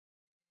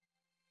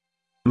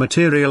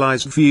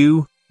Materialized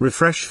view,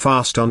 refresh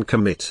fast on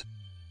commit.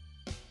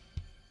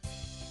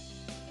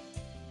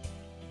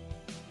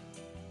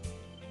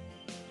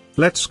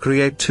 Let's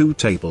create two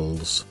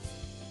tables.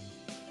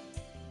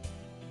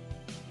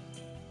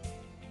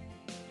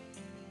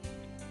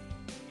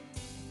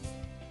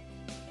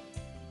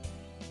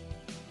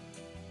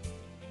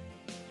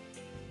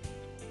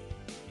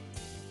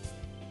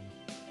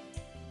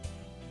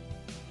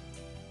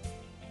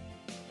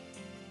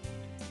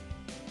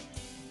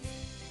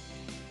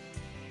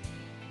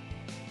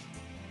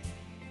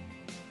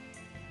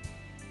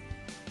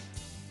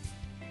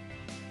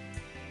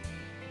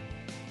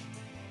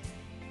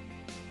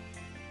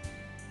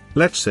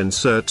 Let's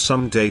insert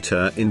some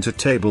data into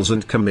tables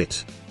and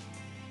commit.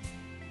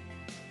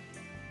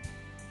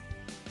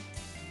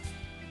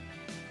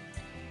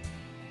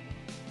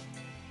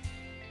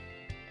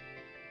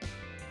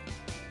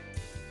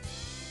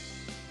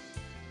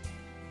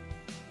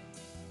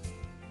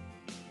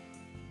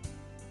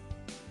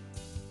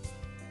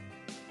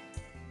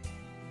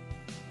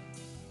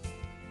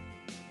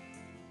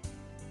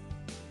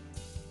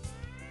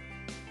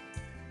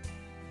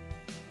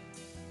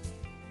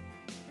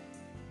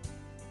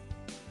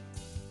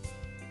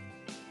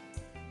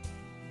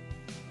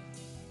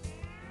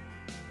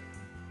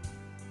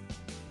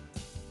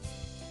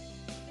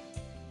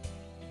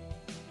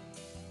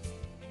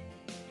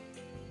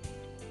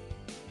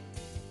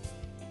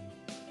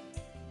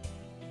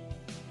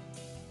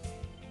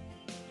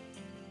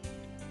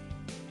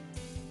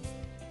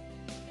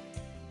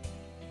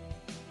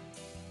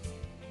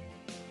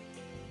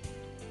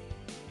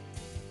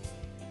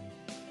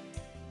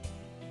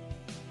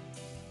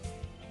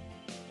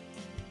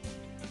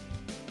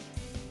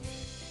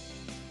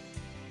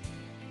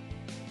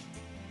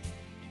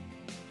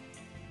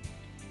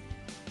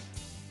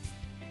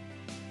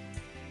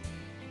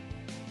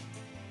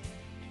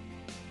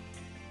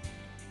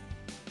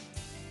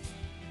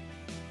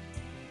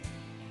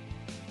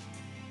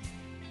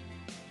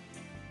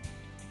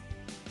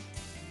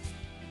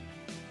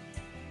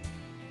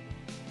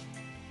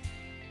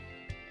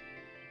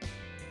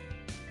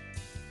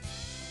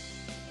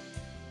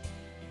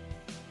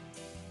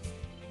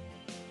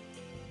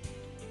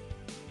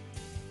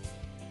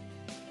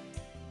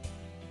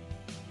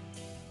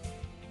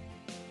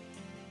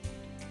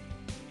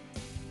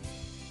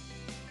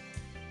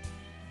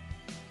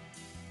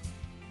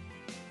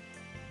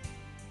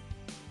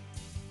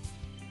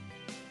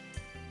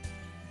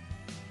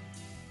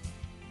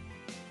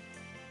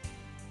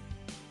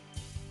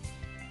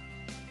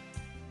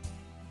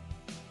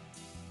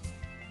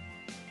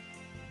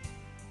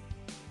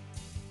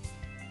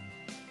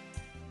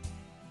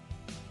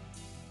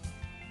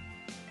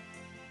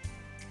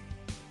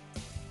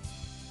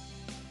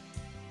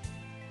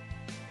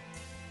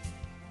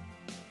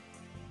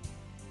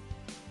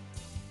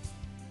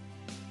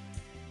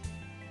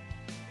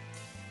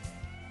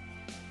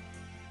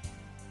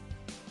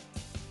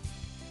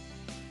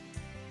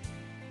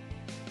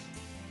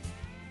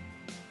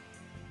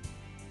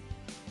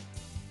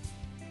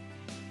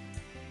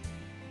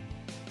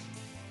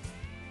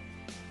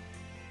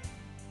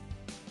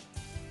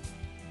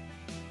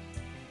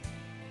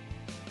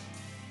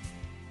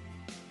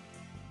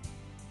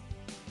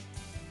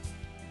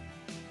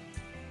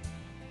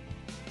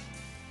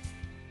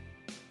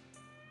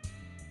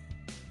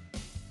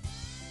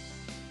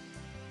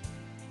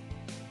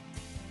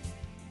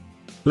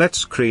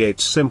 Let's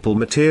create simple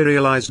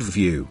materialized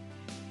view.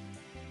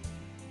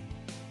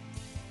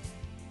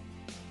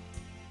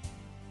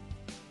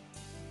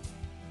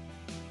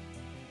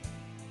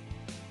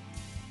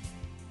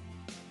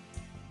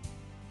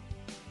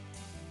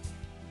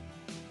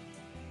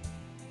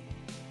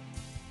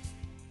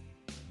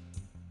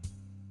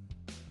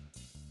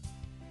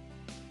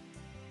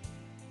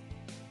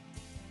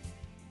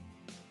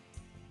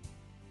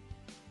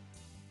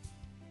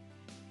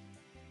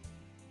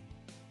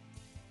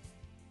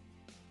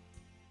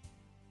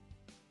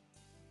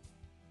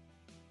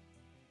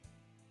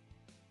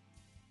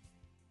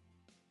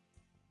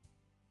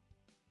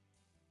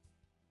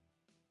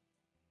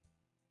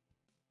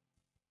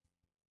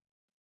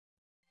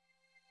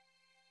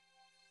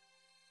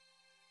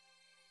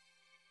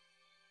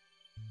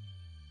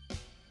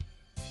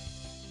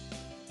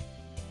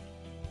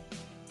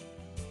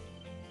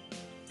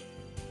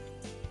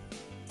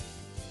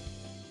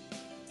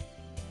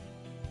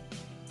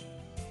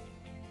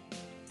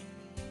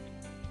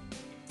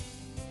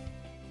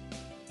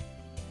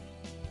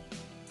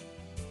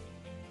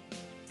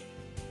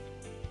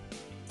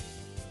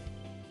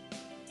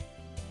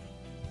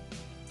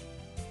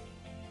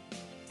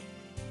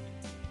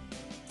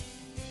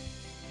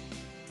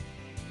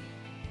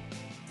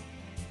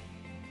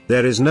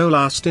 There is no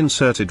last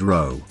inserted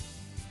row.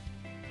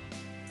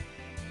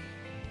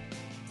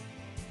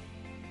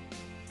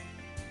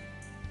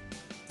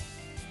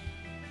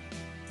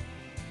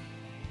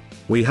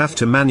 We have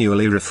to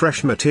manually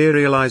refresh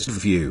materialized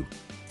view.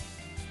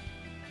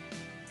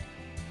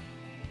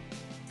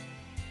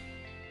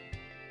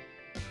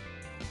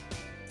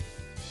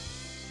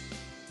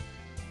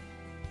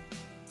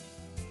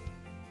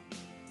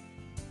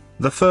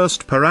 The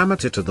first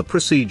parameter to the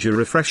procedure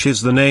refresh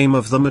is the name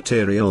of the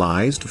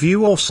materialized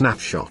view or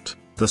snapshot.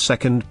 The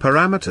second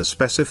parameter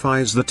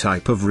specifies the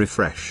type of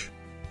refresh.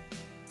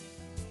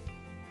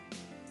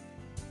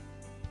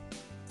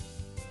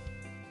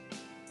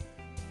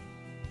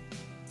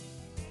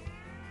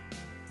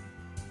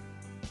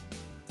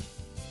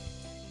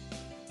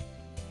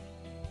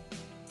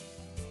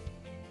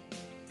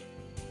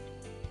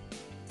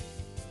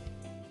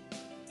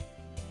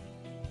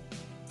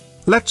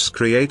 Let's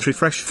create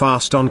refresh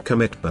fast on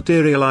commit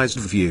materialized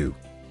view.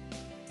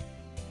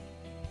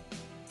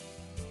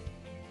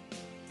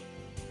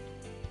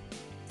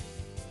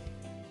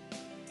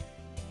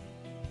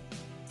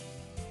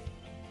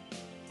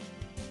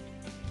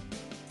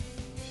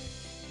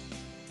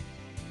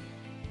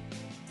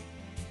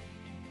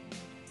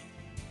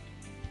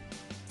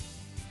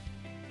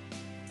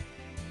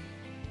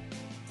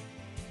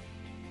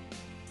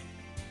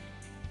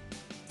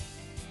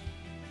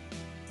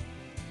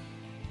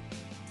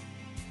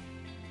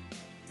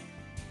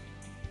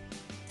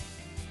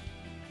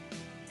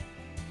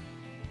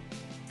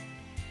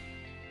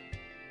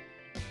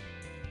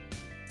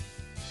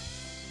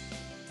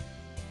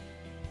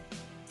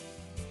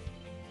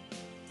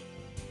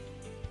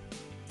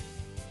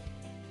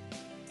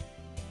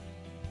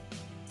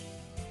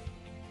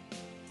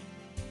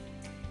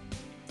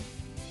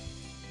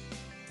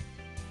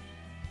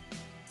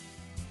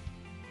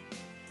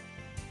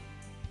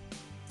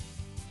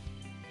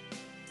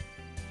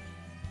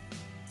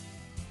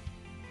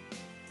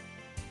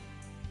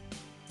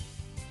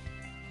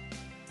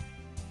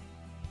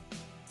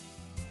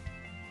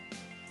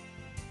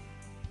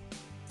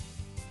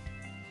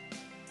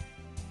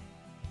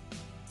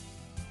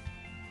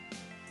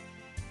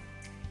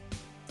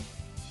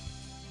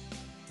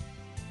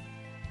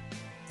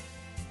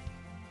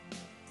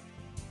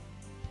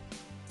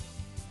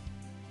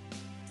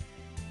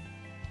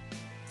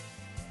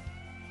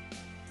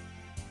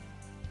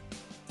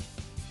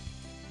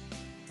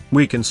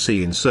 We can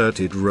see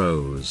inserted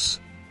rows.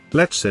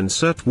 Let's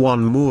insert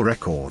one more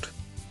record.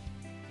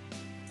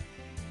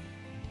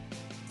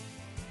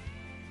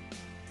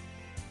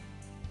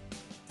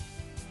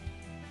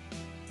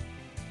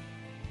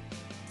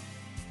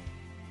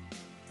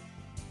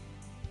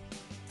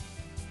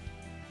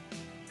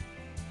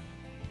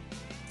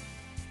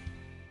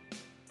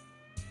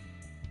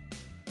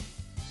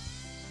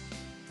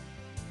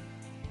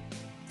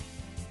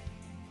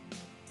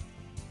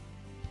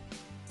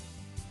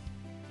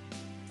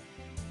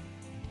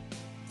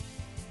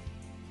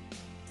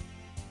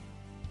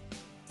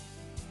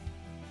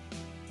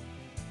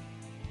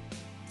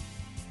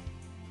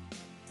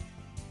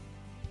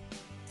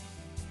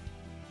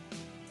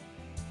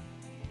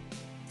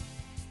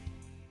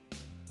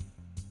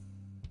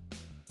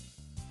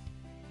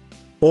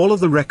 All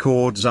of the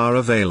records are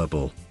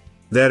available.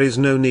 There is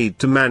no need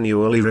to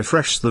manually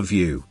refresh the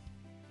view.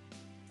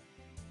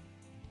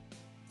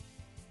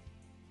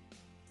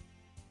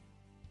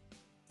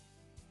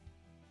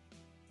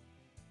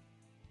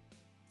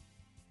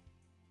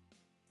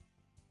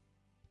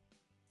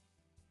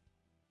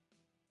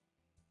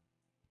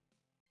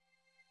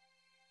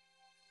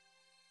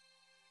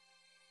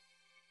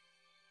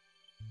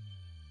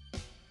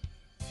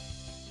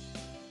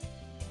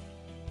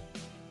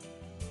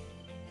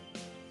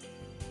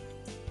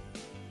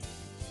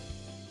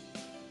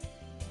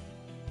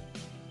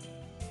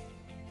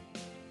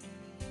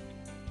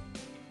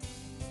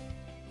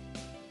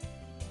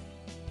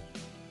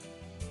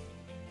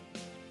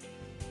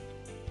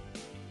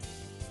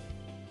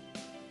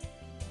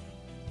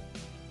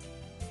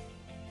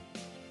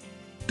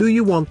 Do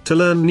you want to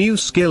learn new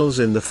skills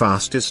in the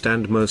fastest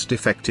and most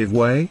effective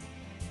way?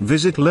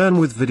 Visit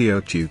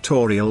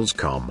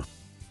learnwithvideotutorials.com.